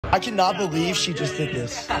I cannot believe she just did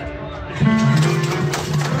this. I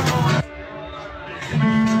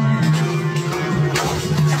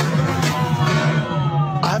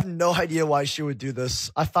have no idea why she would do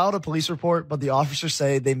this. I filed a police report, but the officers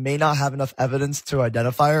say they may not have enough evidence to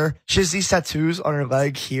identify her. She has these tattoos on her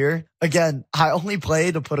leg here. Again, I only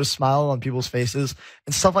play to put a smile on people's faces,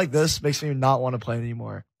 and stuff like this makes me not want to play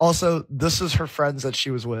anymore. Also, this is her friends that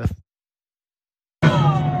she was with. Yo,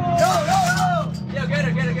 get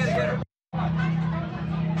her.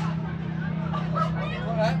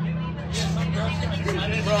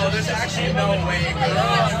 Bro, there's actually no way, girl.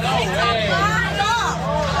 No way.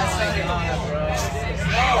 That's something on it, bro.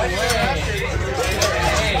 No way.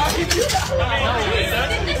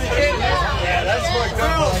 Yeah, that's fucked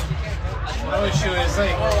up. No issue. It's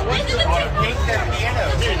like, pink that piano.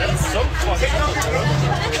 Dude, that's so fucking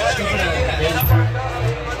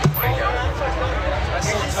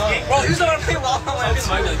bro, who's gonna play long?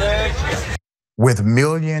 With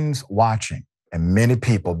millions watching and many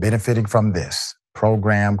people benefiting from this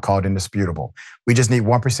program called Indisputable, we just need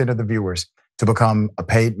 1% of the viewers to become a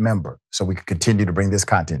paid member so we can continue to bring this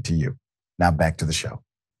content to you. Now back to the show.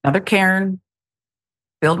 Another Karen,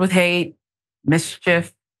 filled with hate,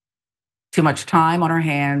 mischief, too much time on her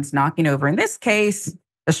hands, knocking over, in this case,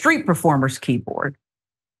 a street performer's keyboard.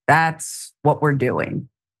 That's what we're doing.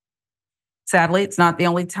 Sadly, it's not the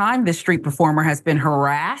only time this street performer has been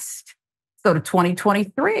harassed. Let's go to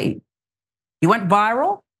 2023. He went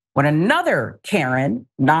viral when another Karen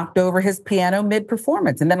knocked over his piano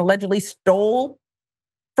mid-performance and then allegedly stole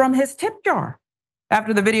from his tip jar.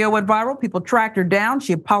 After the video went viral, people tracked her down.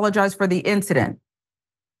 She apologized for the incident.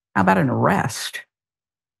 How about an arrest?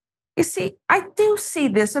 You see, I do see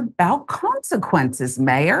this about consequences,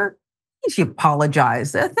 Mayor. She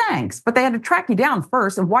apologized. Thanks. But they had to track you down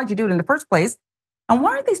first. And why'd you do it in the first place? And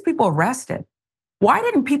why aren't these people arrested? Why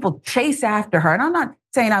didn't people chase after her? And I'm not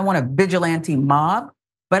saying I want a vigilante mob,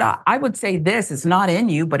 but I would say this, it's not in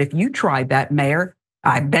you. But if you tried that, Mayor,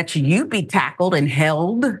 I bet you'd be tackled and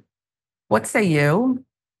held. What say you?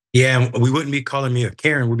 Yeah, we wouldn't be calling me a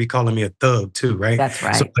Karen. We'd be calling me a thug too, right? That's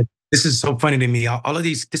right. So, this is so funny to me. All of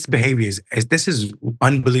this behavior this is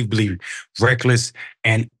unbelievably reckless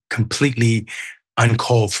and completely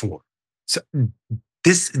uncalled for. So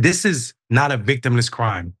this is not a victimless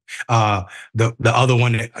crime. The other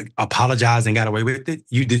one that apologized and got away with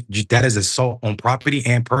it, that is assault on property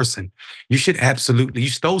and person. You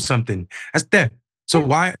stole something. That's theft. So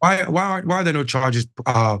why are there no charges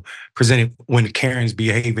presented when Karens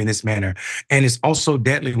behave in this manner? And it's also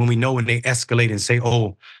deadly when we know when they escalate and say,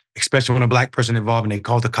 oh, especially when a Black person involved and they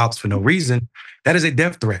call the cops for no reason, that is a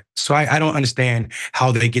death threat. So I don't understand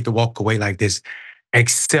how they get to walk away like this,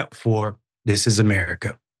 except for this is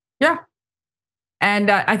America. Yeah.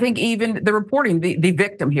 And I think even the reporting, the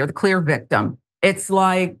victim here, the clear victim, it's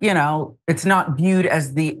like, it's not viewed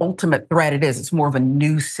as the ultimate threat it is. It's more of a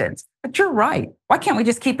nuisance. But you're right. Why can't we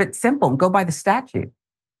just keep it simple and go by the statute?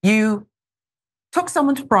 You took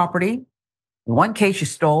someone's property. In one case, you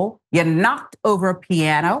stole. You knocked over a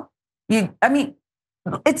piano.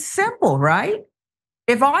 It's simple, right?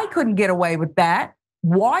 If I couldn't get away with that,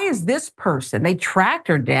 why is this person? They tracked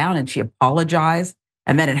her down and she apologized.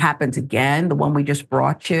 And then it happens again, the one we just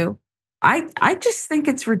brought you. I just think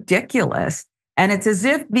it's ridiculous. And it's as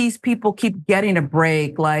if these people keep getting a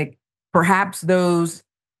break, like perhaps those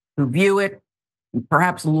who view it,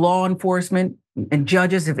 perhaps law enforcement and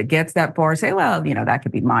judges, if it gets that far, say, well, that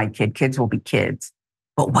could be my kid. Kids will be kids.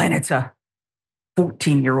 But when it's a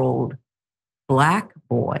 14-year-old Black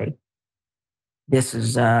boy, this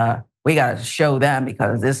is, we got to show them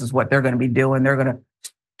because this is what they're going to be doing. They're going to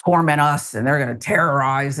torment us and they're going to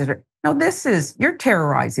terrorize. No, you're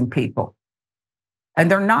terrorizing people. And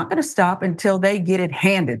they're not going to stop until they get it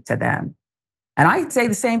handed to them. And I'd say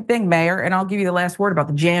the same thing, Mayor, and I'll give you the last word about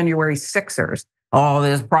the January 6ers. Oh,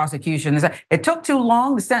 this prosecution. It took too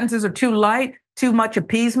long. The sentences are too light, too much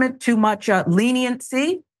appeasement, too much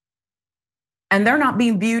leniency. And they're not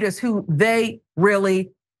being viewed as who they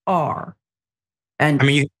really are. And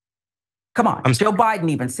come on, Joe Biden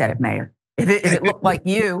even said it, Mayor. If it looked like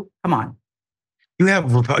you, come on. You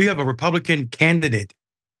have a Republican candidate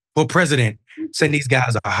for president saying these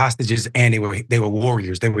guys are hostages and they were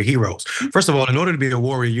warriors, they were heroes. First of all, in order to be a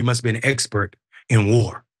warrior, you must be an expert in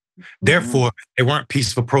war. Therefore, they weren't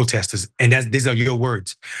peaceful protesters, and these are your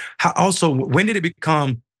words. Also, when did it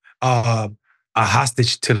become a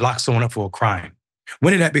hostage to lock someone up for a crime?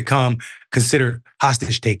 When did that become considered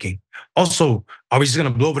hostage taking? Also, are we just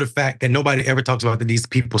going to blow over the fact that nobody ever talks about that these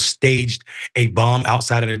people staged a bomb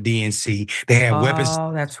outside of the DNC? They had weapons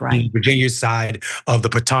Oh, that's on right. Virginia's side of the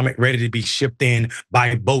Potomac ready to be shipped in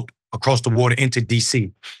by boat across the water into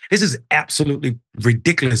DC. This is absolutely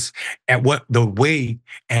ridiculous at what the way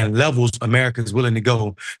and levels America is willing to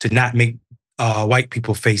go to not make white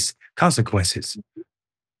people face consequences.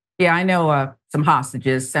 Yeah, I know some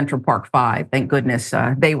hostages, Central Park 5. Thank goodness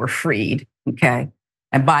they were freed. Okay.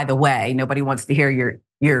 And by the way, nobody wants to hear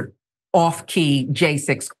your off-key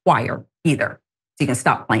J6 choir either. So you can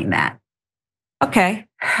stop playing that. Okay.